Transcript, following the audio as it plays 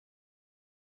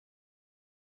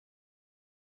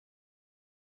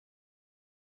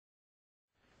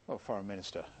Well, Foreign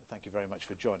Minister, thank you very much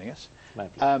for joining us. My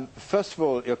pleasure. First of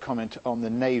all, your comment on the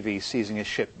Navy seizing a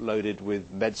ship loaded with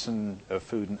medicine,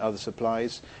 food and other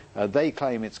supplies. They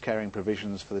claim it's carrying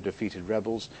provisions for the defeated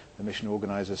rebels. The mission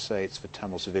organisers say it's for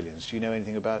Tamil civilians. Do you know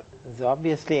anything about? So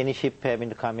obviously, any ship having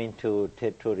to come into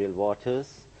territorial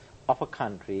waters of a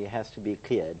country has to be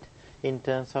cleared in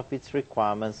terms of its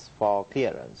requirements for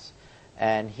clearance.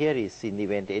 And here is, in the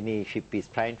event any ship is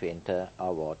trying to enter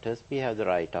our waters, we have the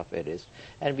right of arrest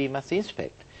and we must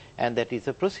inspect. And that is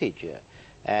a procedure.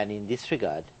 And in this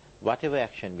regard, whatever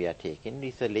action we are taking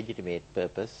is a legitimate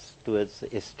purpose towards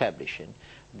establishing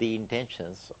the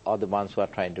intentions of the ones who are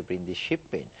trying to bring this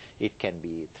ship in. It can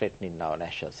be threatening our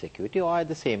national security, or at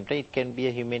the same time it can be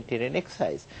a humanitarian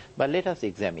exercise. But let us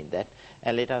examine that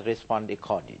and let us respond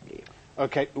accordingly.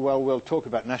 Okay, well, we'll talk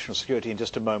about national security in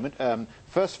just a moment.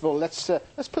 First of all, let's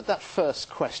put that first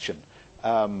question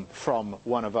from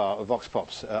one of our Vox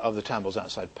Pops of the Tamils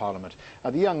outside Parliament.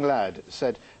 The young lad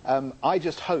said, I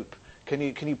just hope, can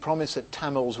you promise that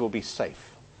Tamils will be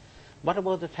safe? What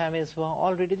about the Tamils who are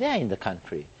already there in the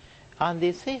country? Aren't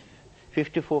they safe?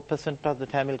 54% of the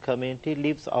Tamil community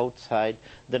lives outside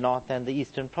the north and the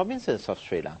eastern provinces of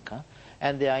Sri Lanka,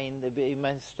 and they are in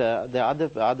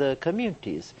the other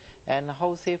communities. And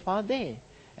how safe are they?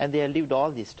 And they have lived all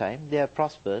this time. They have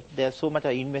prospered. There are so much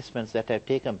investments that have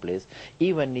taken place,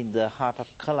 even in the heart of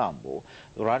Colombo,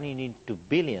 running into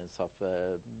billions of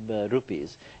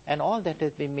rupees. And all that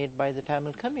has been made by the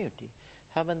Tamil community.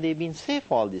 Haven't they been safe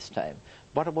all this time?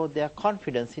 What about their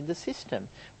confidence in the system?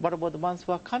 What about the ones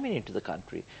who are coming into the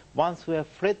country? Ones who have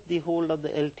fled the hold of the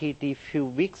LTT a few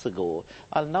weeks ago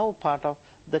are now part of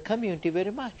the community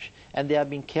very much. And they are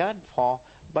being cared for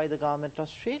by the government of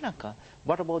Sri Lanka.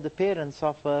 What about the parents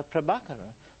of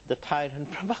Prabhakara, the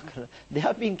tyrant Prabhakara? They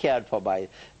are being cared for by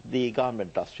the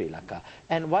government of Sri Lanka.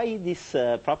 And why this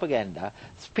propaganda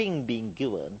spin being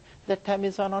given that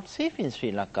Tamils are not safe in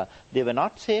Sri Lanka? They were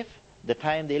not safe the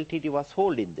time the LTT was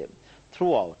holding them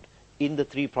throughout in the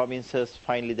three provinces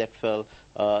finally that fell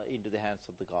into the hands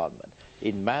of the government.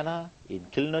 In Mana, in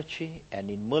Kilnochi and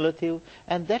in Mullaitivu,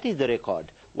 and that is the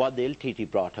record what the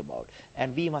LTT brought about.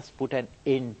 And we must put an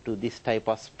end to this type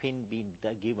of spin being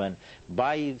given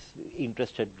by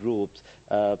interested groups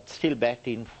still backed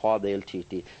in for the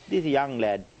LTT. This young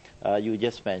lad you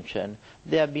just mentioned,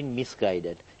 they have been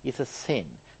misguided. It's a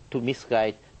sin to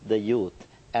misguide the youth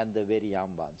and the very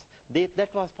young ones.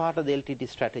 That was part of the LTT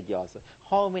strategy also.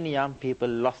 How many young people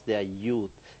lost their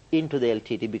youth into the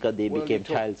LTT because they became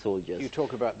child soldiers? You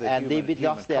talk about the and they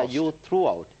lost their youth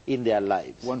throughout in their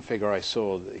lives. One figure I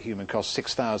saw, the human cost,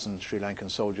 6,000 Sri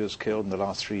Lankan soldiers killed in the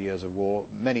last 3 years of war.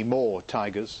 Many more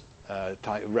tigers,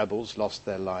 rebels, lost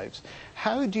their lives.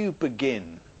 How do you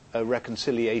begin a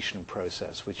reconciliation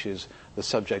process, which is the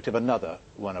subject of another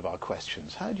one of our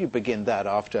questions? How do you begin that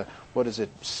after,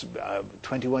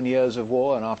 21 years of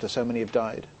war and after so many have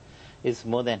died? It's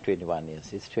more than 21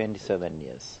 years. It's 27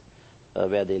 years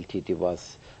where the LTT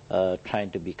was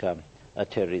trying to become a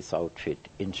terrorist outfit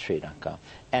in Sri Lanka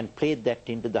and played that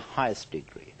into the highest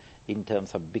degree in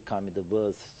terms of becoming the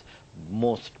world's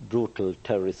most brutal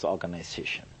terrorist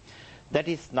organization. That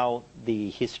is now the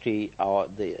history,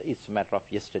 it's a matter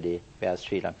of yesterday where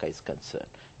Sri Lanka is concerned.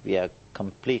 We have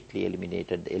completely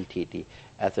eliminated the LTT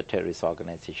as a terrorist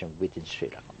organization within Sri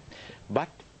Lanka. But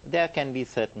there can be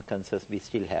certain concerns we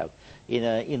still have in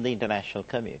the international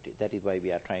community. That is why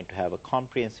we are trying to have a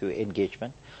comprehensive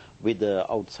engagement with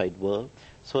the outside world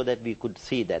so that we could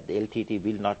see that the LTT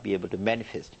will not be able to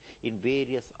manifest in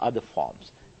various other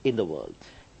forms in the world.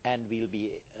 And we'll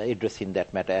be addressing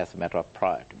that matter as a matter of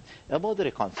priority. About the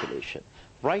reconciliation,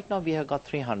 right now we have got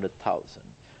 300,000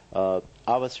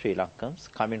 our Sri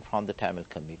Lankans coming from the Tamil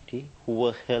community who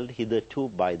were held hitherto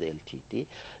by the LTT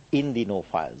in the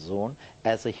no-file zone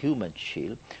as a human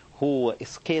shield, who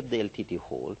escaped the LTT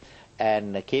hold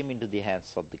and came into the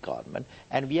hands of the government,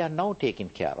 and we are now taking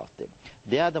care of them.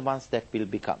 They are the ones that will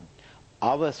become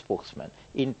our spokesman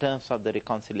in terms of the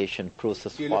reconciliation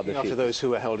process You're for looking the after future. those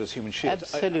who are held as human shields.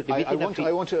 Absolutely. I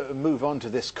want to move on to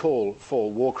this call for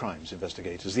war crimes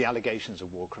investigators, the allegations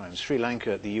of war crimes. Sri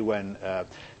Lanka at the UN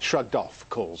shrugged off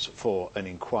calls for an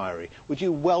inquiry. Would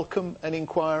you welcome an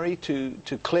inquiry to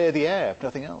clear the air, if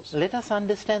nothing else? Let us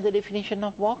understand the definition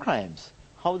of war crimes,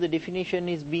 how the definition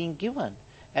is being given,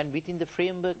 and within the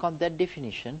framework of that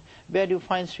definition, where do you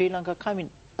find Sri Lanka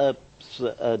coming? A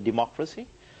democracy,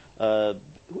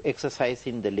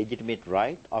 exercising the legitimate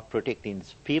right of protecting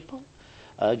its people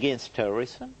against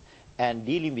terrorism, and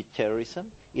dealing with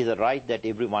terrorism is a right that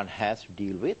everyone has to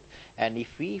deal with. And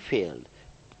if we failed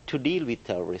to deal with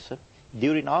terrorism,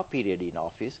 during our period in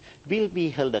office, will be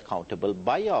held accountable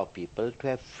by our people to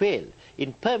have failed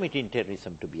in permitting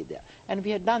terrorism to be there. And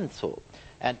we have done so.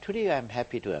 And today I am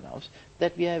happy to announce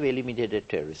that we have eliminated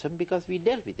terrorism because we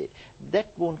dealt with it.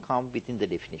 That won't come within the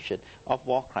definition of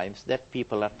war crimes that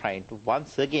people are trying to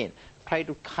once again try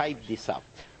to hype this up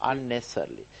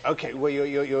unnecessarily. Okay, well,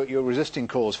 you're resisting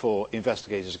calls for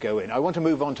investigators to go in. I want to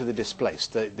move on to the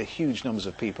displaced, the huge numbers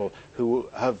of people who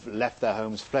have left their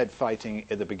homes, fled fighting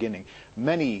at the beginning,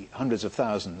 many hundreds of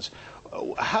thousands.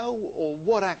 How or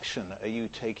what action are you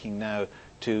taking now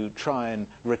to try and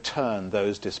return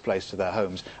those displaced to their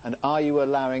homes? And are you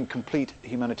allowing complete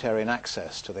humanitarian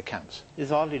access to the camps?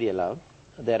 It's already allowed.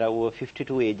 There are over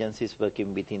 52 agencies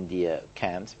working within the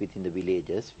camps, within the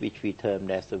villages, which we termed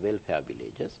as the welfare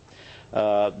villages.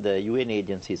 The UN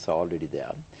agencies are already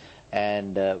there.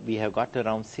 And we have got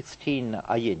around 16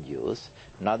 INGOs,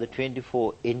 another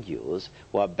 24 NGOs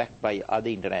who are backed by other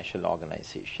international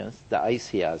organizations, the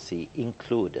ICRC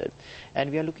included.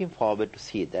 And we are looking forward to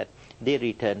see that they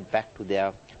return back to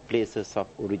their places of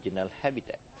original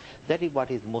habitat. That is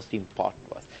what is most important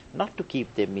to us, not to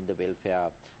keep them in the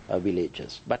welfare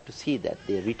villages, but to see that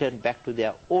they return back to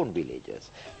their own villages,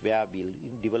 where we'll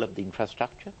develop the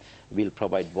infrastructure, we'll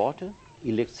provide water,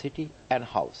 electricity and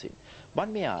housing.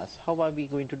 One may ask, how are we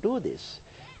going to do this?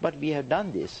 But we have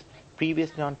done this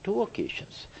previously on two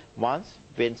occasions. Once,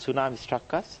 when tsunami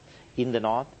struck us in the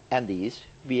north and the east,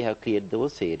 we have cleared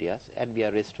those areas and we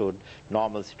have restored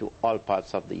normalcy to all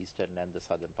parts of the eastern and the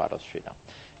southern part of Sri Lanka.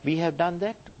 We have done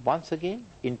that once again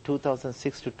in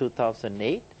 2006 to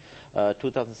 2008,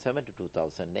 2007 to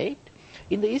 2008,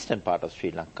 in the eastern part of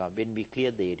Sri Lanka when we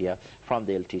cleared the area from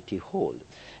the LTT hole.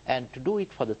 And to do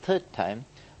it for the third time,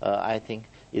 I think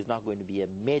is not going to be a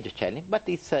major challenge, but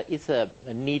it's a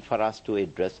need for us to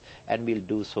address, and we'll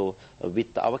do so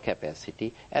with our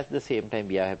capacity. At the same time,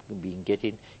 we have been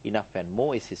getting enough and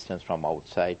more assistance from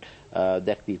outside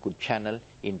that we could channel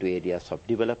into areas of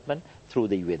development through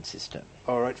the UN system.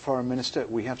 All right, Foreign Minister,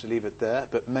 we have to leave it there,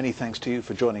 but many thanks to you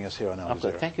for joining us here on Al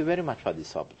Jazeera. Thank you very much for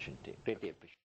this opportunity. Greatly appreciate it.